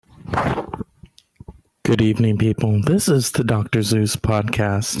Good evening, people. This is the Dr. Zeus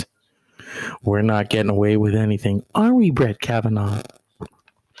podcast. We're not getting away with anything, are we, Brett Kavanaugh?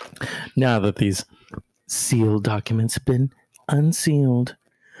 Now that these sealed documents have been unsealed,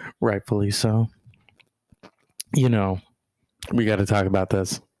 rightfully so, we got to talk about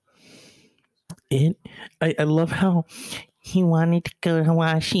this. I love how he wanted to go to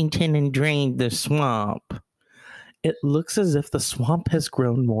Washington and drain the swamp. It looks as if the swamp has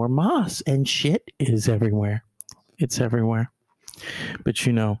grown more moss and shit is everywhere. It's everywhere. But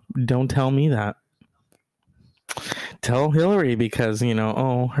don't tell me that. Tell Hillary because,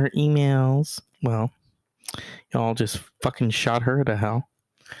 her emails. Well, y'all just fucking shot her to hell.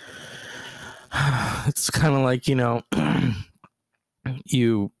 It's kind of like,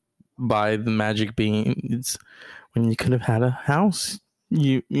 you buy the magic beans when you could have had a house.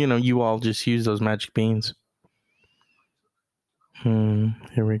 You all just use those magic beans.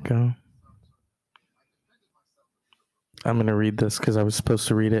 Here we go. I'm going to read this because I was supposed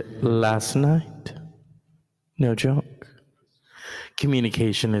to read it last night. No joke.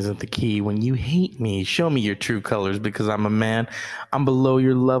 Communication isn't the key. When you hate me, show me your true colors because I'm a man. I'm below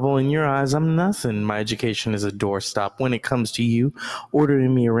your level. In your eyes, I'm nothing. My education is a doorstop. When it comes to you,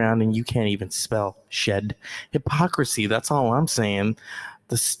 ordering me around and you can't even spell shed. Hypocrisy, that's all I'm saying.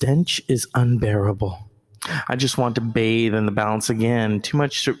 The stench is unbearable. I just want to bathe in the balance again. Too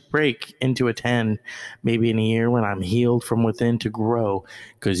much to break into a 10. Maybe in a year when I'm healed from within to grow.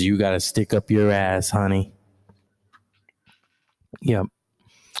 Because you got to stick up your ass, honey. Yep.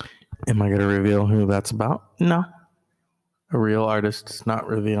 Am I going to reveal who that's about? No. A real artist does not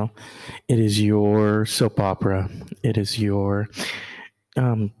reveal. It is your soap opera. It is your,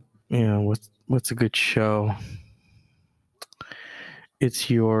 what's a good show? It's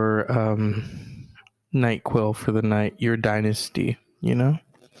your, NyQuil for the night, your dynasty,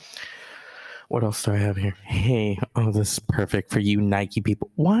 What else do I have here? Hey, this is perfect for you Nike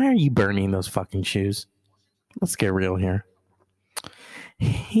people. Why are you burning those fucking shoes? Let's get real here.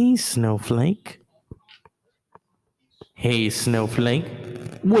 Hey, Snowflake. Hey, Snowflake.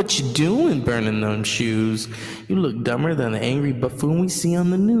 What you doing burning them shoes? You look dumber than the angry buffoon we see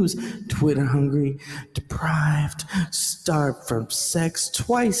on the news. Twitter hungry, deprived, starved from sex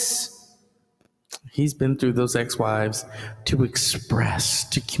twice. He's been through those ex-wives to express,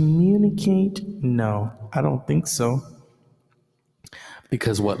 to communicate. No, I don't think so.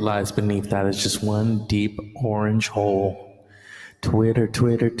 Because what lies beneath that is just one deep orange hole. Twitter,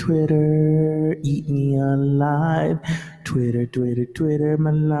 Twitter, Twitter, eat me alive. Twitter, Twitter, Twitter,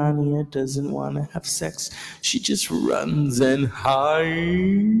 Melania doesn't want to have sex. She just runs and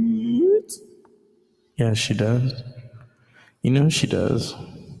hides. Yeah, she does. She does.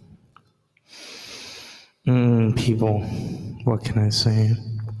 People, what can I say?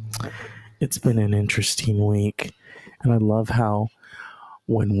 It's been an interesting week, and I love how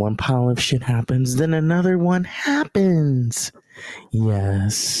when one pile of shit happens, then another one happens.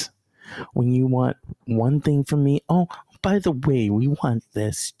 Yes. When you want one thing from me, oh, by the way, we want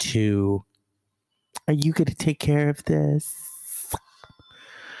this too. Are you going to take care of this?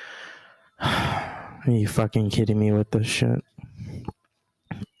 Are you fucking kidding me with this shit?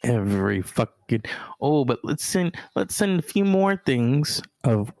 Every fucking but let's send a few more things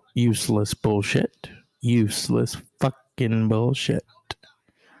of useless bullshit. Useless fucking bullshit.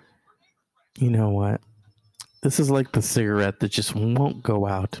 You know what? This is like the cigarette that just won't go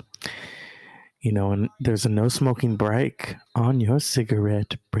out. And there's a no smoking break on your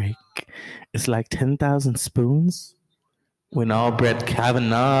cigarette break. It's like 10,000 spoons when all Brett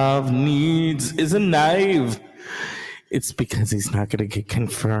Kavanaugh needs is a knife. It's because he's not going to get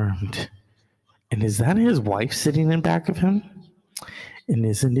confirmed. And is that his wife sitting in back of him? And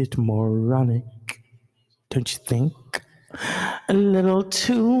isn't it moronic? Don't you think? A little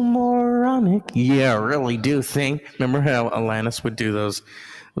too moronic. Yeah, I really do think. Remember how Alanis would do those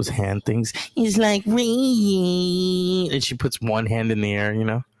hand things? He's like, Ray. And she puts one hand in the air,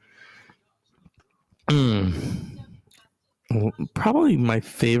 Probably my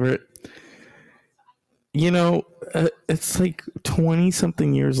favorite. It's like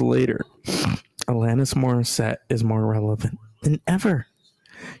 20-something years later. Alanis Morissette is more relevant than ever.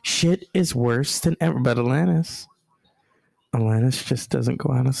 Shit is worse than ever. But Alanis just doesn't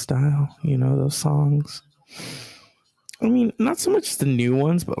go out of style. Those songs. I mean, not so much the new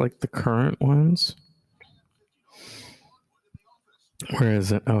ones, but like the current ones. Where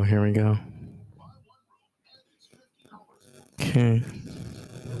is it? Oh, here we go. Okay.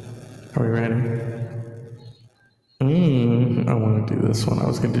 Are we ready? I want to do this one. I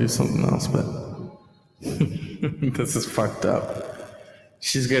was going to do something else, but this is fucked up.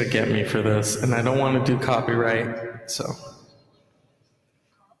 She's gonna get me for this, and I don't want to do copyright, so.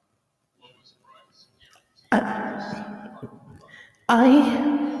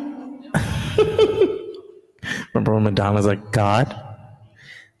 Remember when Madonna's like, God,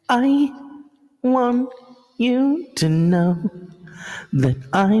 I want you to know that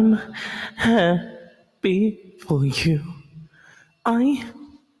I'm happy for you. I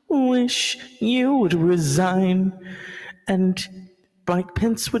wish you would resign and Mike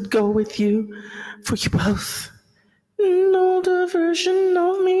Pence would go with you, for you both. An older version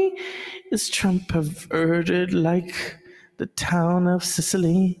of me is Trump perverted like the town of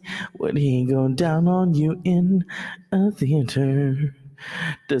Sicily. Would he go down on you in a theater?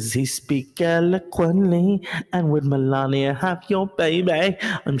 Does he speak eloquently? And would Melania have your baby?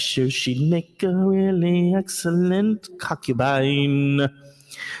 I'm sure she'd make a really excellent concubine.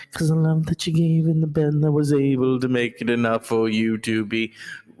 'Cause the love that you gave in the bed that was able to make it enough for you to be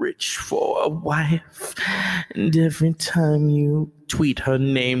rich for a wife. And every time you tweet her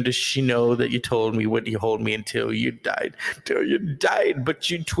name, does she know that you told me what you hold me until you died? Till you died, but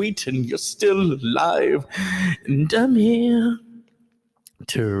you tweet and you're still alive. And I'm here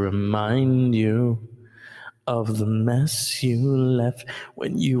to remind you of the mess you left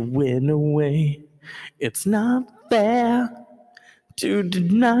when you went away. It's not fair to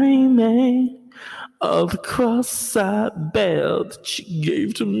deny me of the cross I bear that you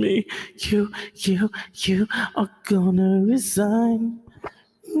gave to me. You are gonna resign.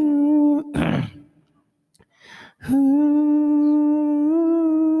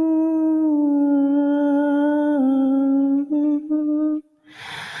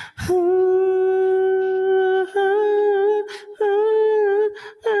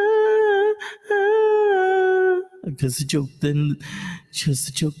 Because the joke then, just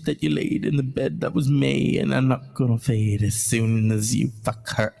the joke that you laid in the bed, that was me, and I'm not gonna fade as soon as you fuck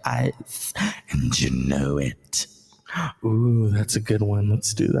her eyes, and you know it. Ooh, that's a good one.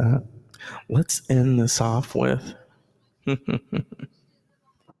 Let's do that. Let's end this off with. Hi,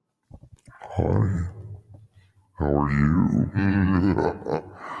 how are you?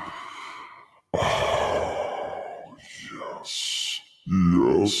 Oh, yes,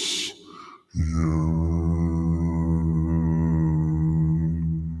 yes, yes.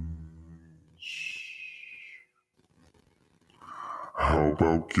 How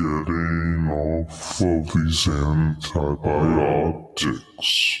about getting off of these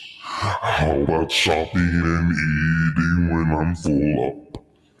antibiotics? How about stopping and eating when I'm full up?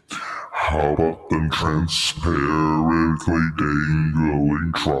 How about them transparently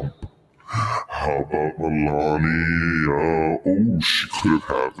dangling Trump? How about Melania? Oh, she could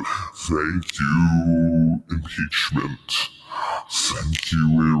have. Thank you, impeachment. Thank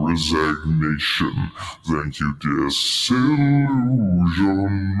you, resignation. Thank you,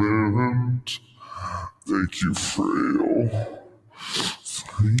 disillusionment. Thank you, frail.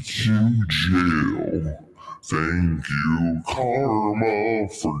 Thank you, jail. Thank you, karma,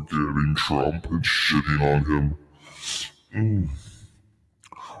 for getting Trump and shitting on him.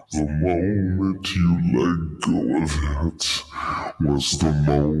 The moment you let go of it was the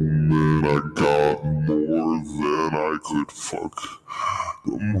moment I got more than I could fuck.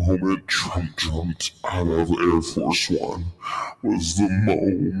 The moment Trump jumped out of Air Force One was the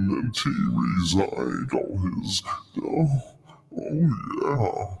moment he resigned all his... Oh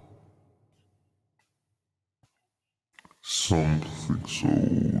yeah. Something so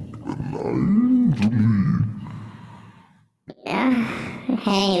benign to me. Yeah.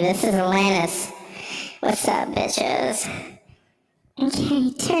 Hey, this is Alanis. What's up, bitches?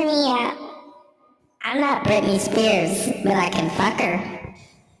 Okay, turn me up. I'm not Britney Spears, but I can fuck her.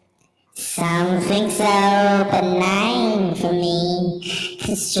 Something so benign for me.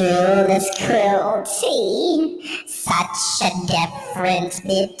 Construe this cruelty. Such a difference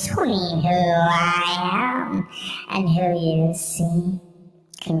between who I am and who you see.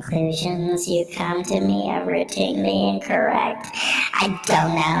 Conclusions you come to me are routinely incorrect. I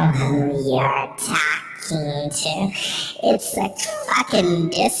don't know who you're talking to. It's like fucking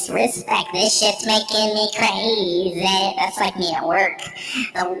disrespect. This shit's making me crazy. That's like me at work.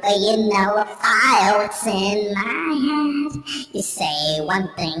 The way you nullify what's in my head. You say one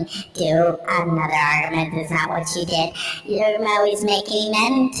thing, do another argument is not what you did. You're always making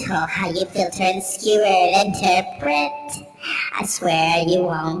mental how you filter and skewer and interpret. I swear you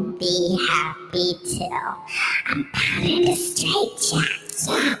won't be happy till I'm pounding a straight jack.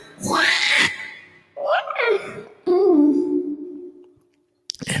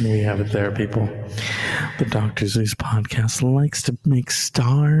 And we have it there, people. The Dr. Zeus podcast likes to make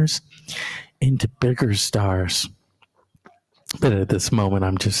stars into bigger stars. But at this moment,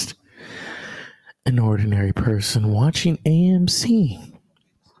 I'm just an ordinary person watching AMC,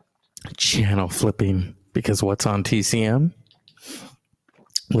 channel flipping, because what's on TCM?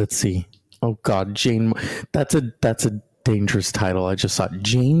 Let's see. Oh God, Jane. That's a dangerous title. I just saw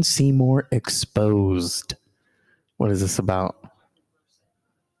Jane Seymour Exposed. What is this about?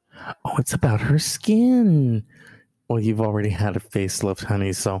 Oh, it's about her skin. Well, you've already had a facelift,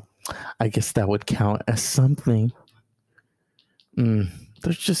 honey, so I guess that would count as something.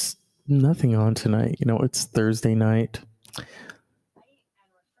 There's just nothing on tonight. You know, it's Thursday night.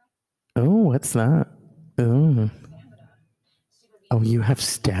 Oh, what's that? Oh, you have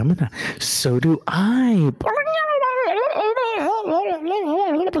stamina. So do I.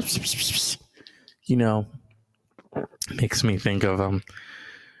 You know, makes me think of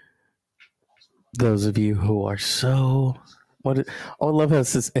those of you who are so I love how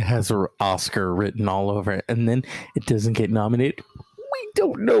it has Oscar written all over it, and then it doesn't get nominated. We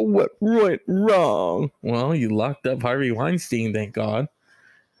don't know what went wrong. Well, you locked up Harvey Weinstein, thank God.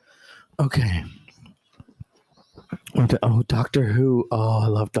 Okay. Oh, Doctor Who. Oh, I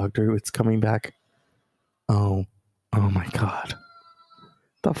love Doctor Who. It's coming back. Oh my God.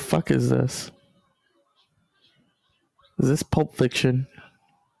 The fuck is this? Is this Pulp Fiction?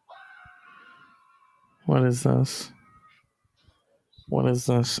 What is this? What is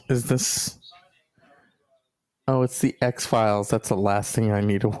this? Is this... Oh, it's the X-Files. That's the last thing I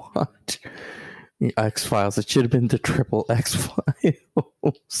need to watch. The X-Files. It should have been the triple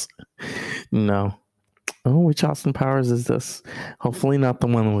X-Files. No. Oh, which Austin Powers is this? Hopefully not the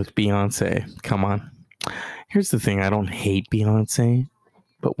one with Beyonce. Come on. Here's the thing. I don't hate Beyonce.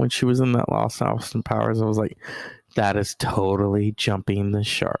 But when she was in that Lost Austin Powers, I was like, that is totally jumping the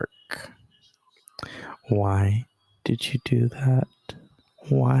shark. Why did you do that?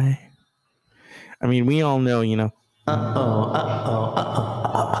 Why? I mean, we all know, you know.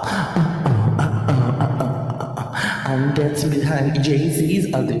 I'm dancing behind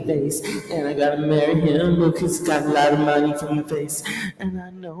Jay-Z's other face, and I gotta marry him because he's got a lot of money from the face. And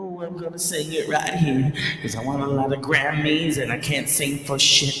I know I'm gonna sing it right here, because I want a lot of Grammys, and I can't sing for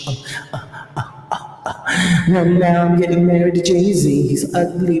shit. And now I'm getting married to Jay-Z. He's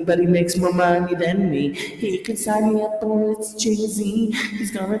ugly, but he makes more money than me. He can sign me up for it's Jay-Z.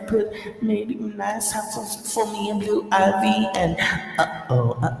 He's gonna put maybe a nice house for me in Blue Ivy. And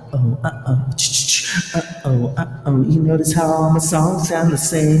you notice how all my songs sound the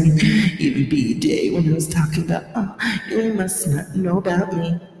same. Even B-Day when he was talking about, you must not know about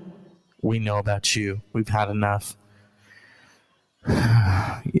me. We know about you. We've had enough.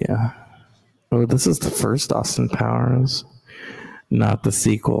 Yeah. Oh, this is the first Austin Powers, not the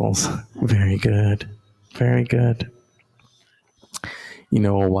sequels. Very good. Very good. You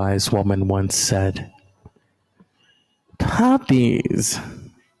know, a wise woman once said, puppies.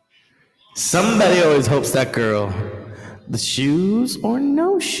 Somebody always hopes that girl. The shoes or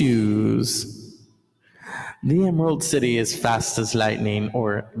no shoes? The Emerald City is fast as lightning,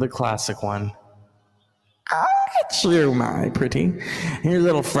 or the classic one. I'll get you, my pretty. And your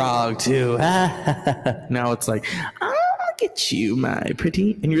little frog, too. Now it's like, I'll get you, my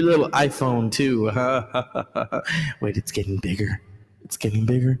pretty. And your little iPhone, too. Wait, it's getting bigger. It's getting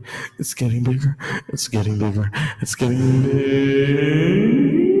bigger. It's getting bigger. It's getting bigger. It's getting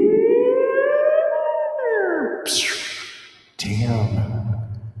bigger. Damn.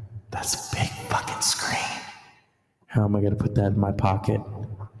 That's a big fucking screen. How am I going to put that in my pocket?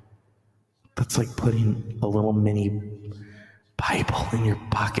 That's like putting a little mini Bible in your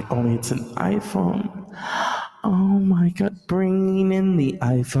pocket, only it's an iPhone. Oh my God, bringing in the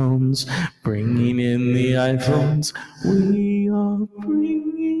iPhones, bringing in the iPhones. We are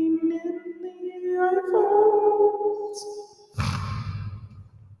bringing in the iPhones.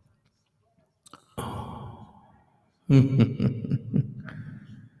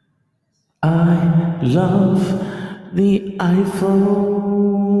 I love the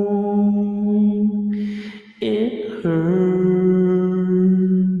iPhone. It heard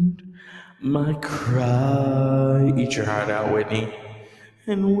my cry. Eat your heart out, Whitney.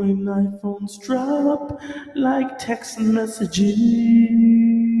 And when iPhones drop like text messages,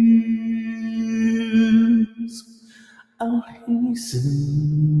 I'll hasten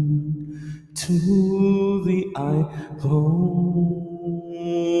to the iPhone.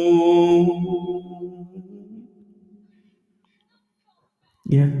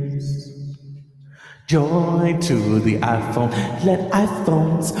 Yes. Joy to the iPhone. Let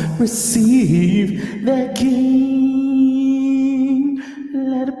iPhones receive their king.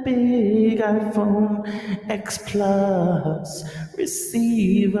 Let a big iPhone X Plus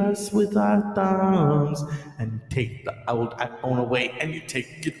receive us with our thumbs and take the old iPhone away, and you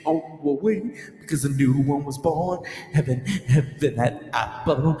take it all away, because a new one was born. Heaven had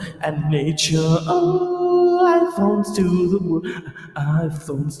Apple and nature. Oh, iPhones to the world,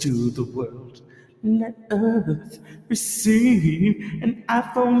 iPhones to the world. Let earth receive an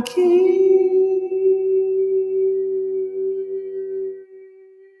iPhone key.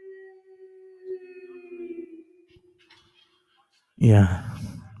 Yeah,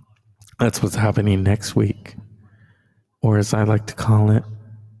 that's what's happening next week. Or as I like to call it,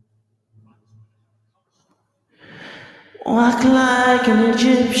 walk like an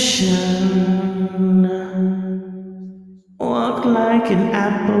Egyptian, walk like an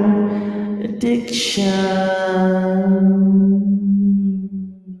Apple addiction.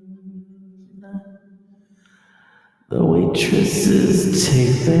 The waitresses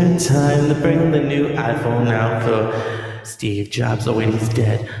take their time to bring the new iPhone out for Steve Jobs. Oh, wait, he's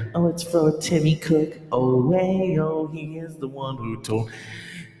dead. Oh, it's for Timmy Cook. Oh, way, oh, he is the one who told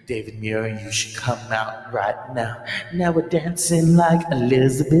David Muir, you should come out right now. Now we're dancing like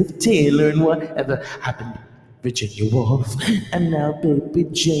Elizabeth Taylor, and whatever happened to Virginia Woolf. And now baby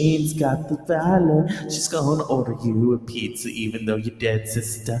Jane's got the valor. She's gonna order you a pizza, even though you're dead,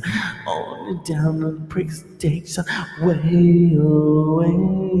 sister. On and down on the prick station. Way, oh, way,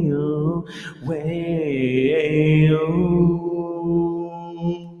 oh, way, oh.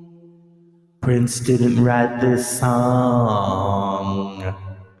 Prince didn't write this song.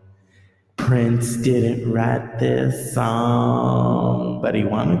 Prince didn't write this song, but he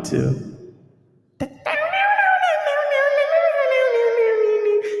wanted to.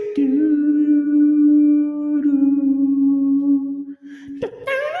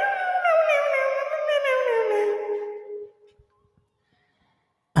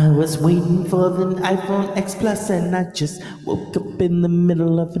 I was waiting for the iPhone X Plus, and I just woke up in the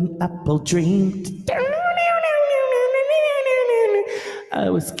middle of an Apple dream. I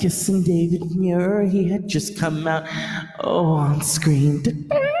was kissing David Muir, he had just come out, on screen.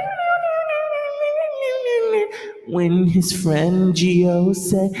 When his friend Gio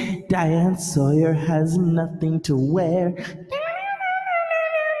said, Diane Sawyer has nothing to wear.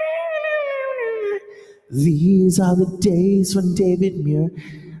 These are the days when David Muir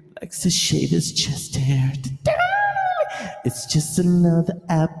likes to shave his chest hair. It's just another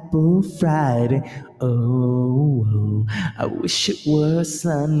Apple Friday. Oh, I wish it were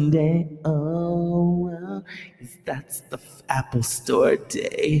Sunday. Oh, 'cause that's the Apple Store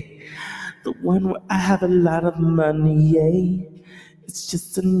day. The one where I have a lot of money, yay. It's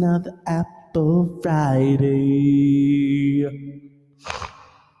just another Apple Friday.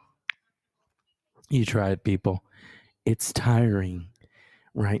 You tried, people. It's tiring.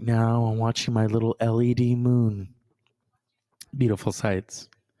 Right now, I'm watching my little LED moon. Beautiful sights.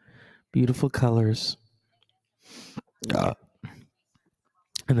 Beautiful colors. And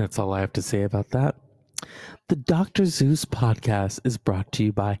that's all I have to say about that. The Dr. Zeus podcast is brought to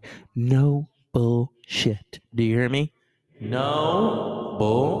you by No Bullshit. Do you hear me? No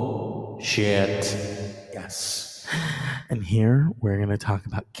bullshit. Yes. And here we're going to talk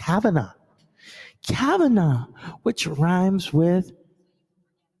about Kavanaugh. Kavanaugh, which rhymes with,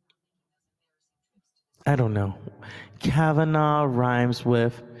 I don't know. Kavanaugh rhymes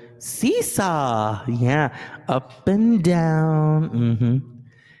with seesaw. Yeah, up and down.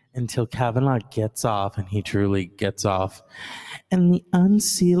 Until Kavanaugh gets off, and he truly gets off. And the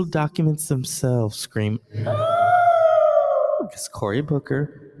unsealed documents themselves scream, oh, because Cory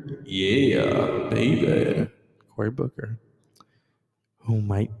Booker, yeah, baby. Cory Booker, who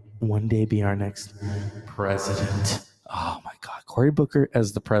might one day be our next president. Oh my God, Cory Booker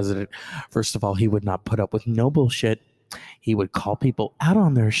as the president. First of all, he would not put up with no bullshit. He would call people out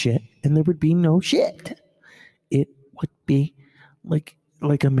on their shit, and there would be no shit. It would be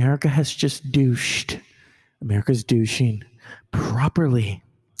like America has just douched. America's douching properly,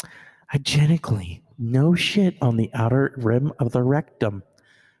 hygienically. No shit on the outer rim of the rectum.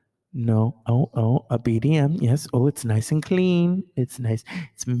 No, a BDM, yes. Oh, it's nice and clean. It's nice.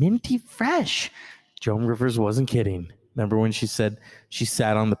 It's minty fresh. Joan Rivers wasn't kidding. Remember when she said she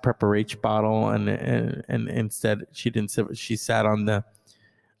sat on the Prepper H bottle and instead she didn't sit, she sat on the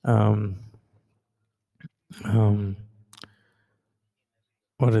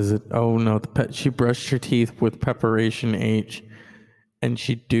what is it? Oh no, she brushed her teeth with Preparation H, and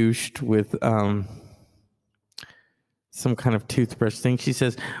she douched with some kind of toothbrush thing. She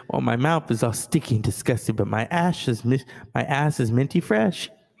says, "Well, my mouth is all sticky and disgusting, but my ass is minty fresh."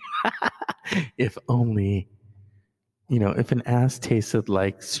 If only, if an ass tasted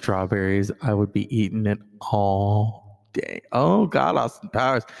like strawberries, I would be eating it all dang. Oh, God, Austin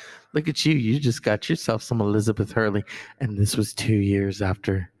Powers. Look at you. You just got yourself some Elizabeth Hurley. And this was 2 years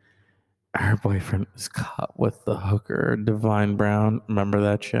after her boyfriend was caught with the hooker, Divine Brown. Remember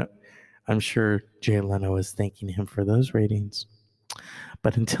that shit? I'm sure Jay Leno is thanking him for those ratings.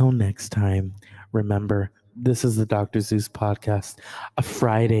 But until next time, remember, this is the Dr. Zeus podcast. A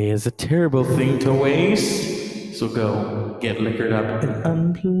Friday is a terrible thing to waste. So go get liquored up in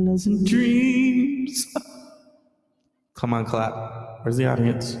unpleasant dreams. Come on, clap. Where's the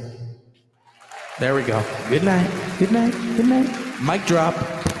audience? There we go. Good night. Good night. Good night. Mic drop.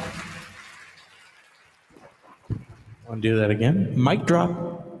 Want to do that again? Mic drop.